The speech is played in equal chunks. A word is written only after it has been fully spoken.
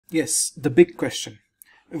Yes, the big question.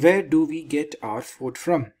 Where do we get our food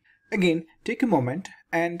from? Again, take a moment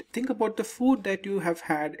and think about the food that you have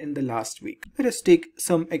had in the last week. Let us take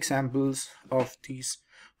some examples of these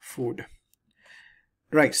food.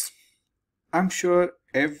 Rice. I'm sure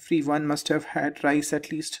everyone must have had rice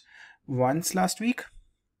at least once last week.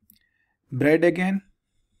 Bread again.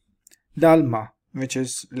 Dalma, which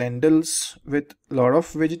is lentils with a lot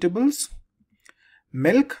of vegetables.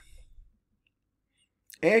 Milk.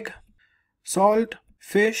 Egg. Salt.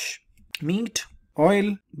 Fish. Meat.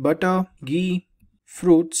 Oil. Butter. Ghee.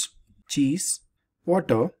 Fruits. Cheese.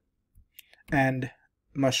 Water. And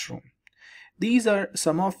mushroom. These are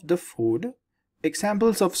some of the food,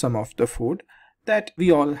 examples of some of the food that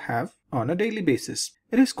we all have on a daily basis.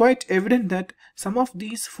 It is quite evident that some of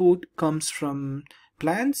these food comes from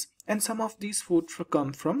plants and some of these food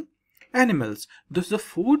come from animals. Thus, the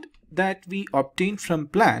food that we obtain from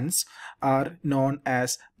plants are known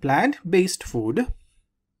as plant-based food,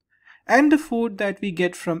 and the food that we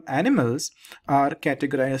get from animals are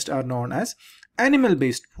known as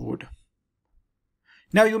animal-based food.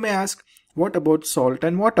 Now you may ask, what about salt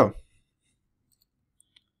and water?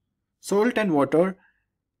 Salt and water,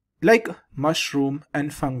 like mushroom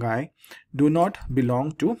and fungi, do not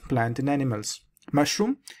belong to plant and animals.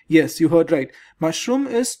 Mushroom? Yes, you heard right. Mushroom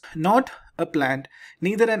is not a plant,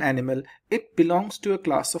 neither an animal. It belongs to a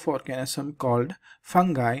class of organism called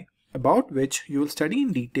fungi, about which you will study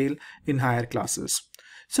in detail in higher classes.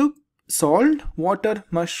 So, salt, water,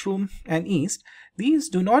 mushroom, and yeast, these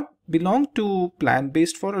do not belong to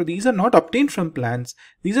plant-based food, or these are not obtained from plants.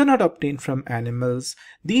 These are not obtained from animals.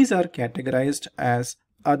 These are categorized as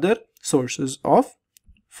other sources of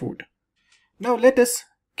food. Now let us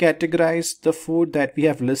categorize the food that we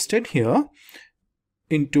have listed here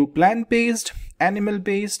into plant-based,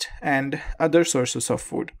 animal-based, and other sources of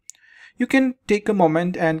food. You can take a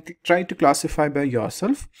moment and try to classify by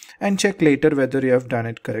yourself and check later whether you have done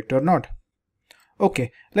it correct or not.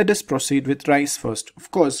 Okay, let us proceed with rice first.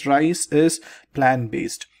 Of course, rice is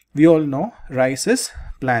plant-based. We all know rice is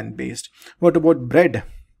plant-based. What about bread?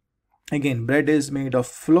 Again, bread is made of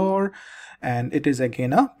flour and it is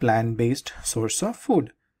again a plant-based source of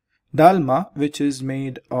food. Dalma, which is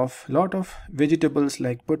made of a lot of vegetables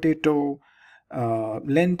like potato,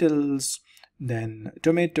 lentils, then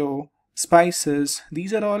tomato, spices,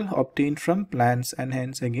 these are all obtained from plants, and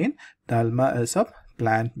hence again dalma is a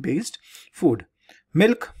plant-based food.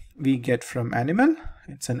 Milk we get from animal,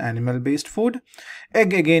 it's an animal-based food.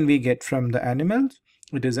 Egg again we get from the animals,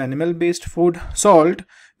 it is animal-based food. Salt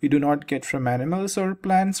we do not get from animals or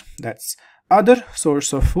plants, that's other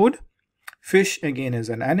source of food. Fish again is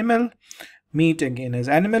an animal. Meat again is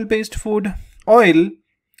animal-based food. Oil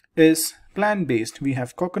is plant-based. We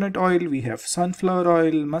have coconut oil, we have sunflower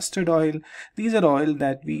oil, mustard oil. These are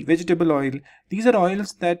vegetable oil. These are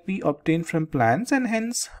oils that we obtain from plants, and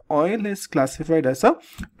hence oil is classified as a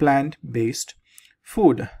plant-based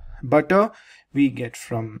food. Butter we get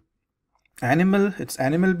from animal, it's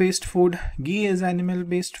animal-based food. Ghee is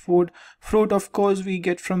animal-based food. Fruit of course we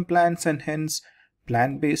get from plants, and hence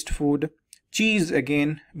plant-based food. Cheese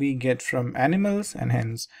again we get from animals, and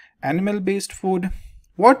hence animal-based food.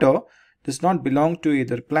 Water does not belong to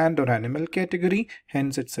either plant or animal category,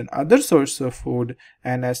 hence it's an other source of food,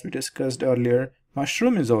 and as we discussed earlier,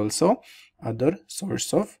 mushroom is also other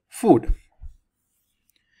source of food.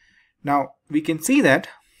 Now we can see that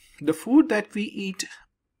the food that we eat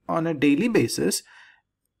on a daily basis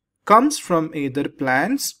comes from either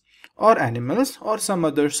plants or animals or some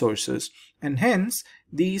other sources, and hence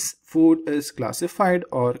these food is classified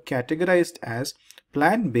or categorized as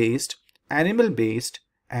plant-based, animal-based,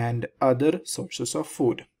 and other sources of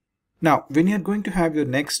food. Now, when you're going to have your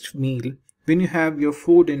next meal, when you have your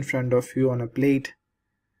food in front of you on a plate,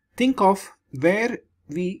 think of where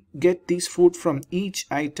we get these food from. Each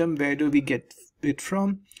item, where do we get it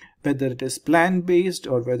from? Whether it is plant-based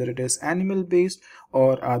or whether it is animal-based,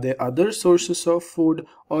 or are there other sources of food,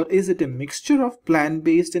 or is it a mixture of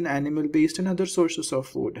plant-based and animal-based and other sources of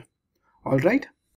food? Alright,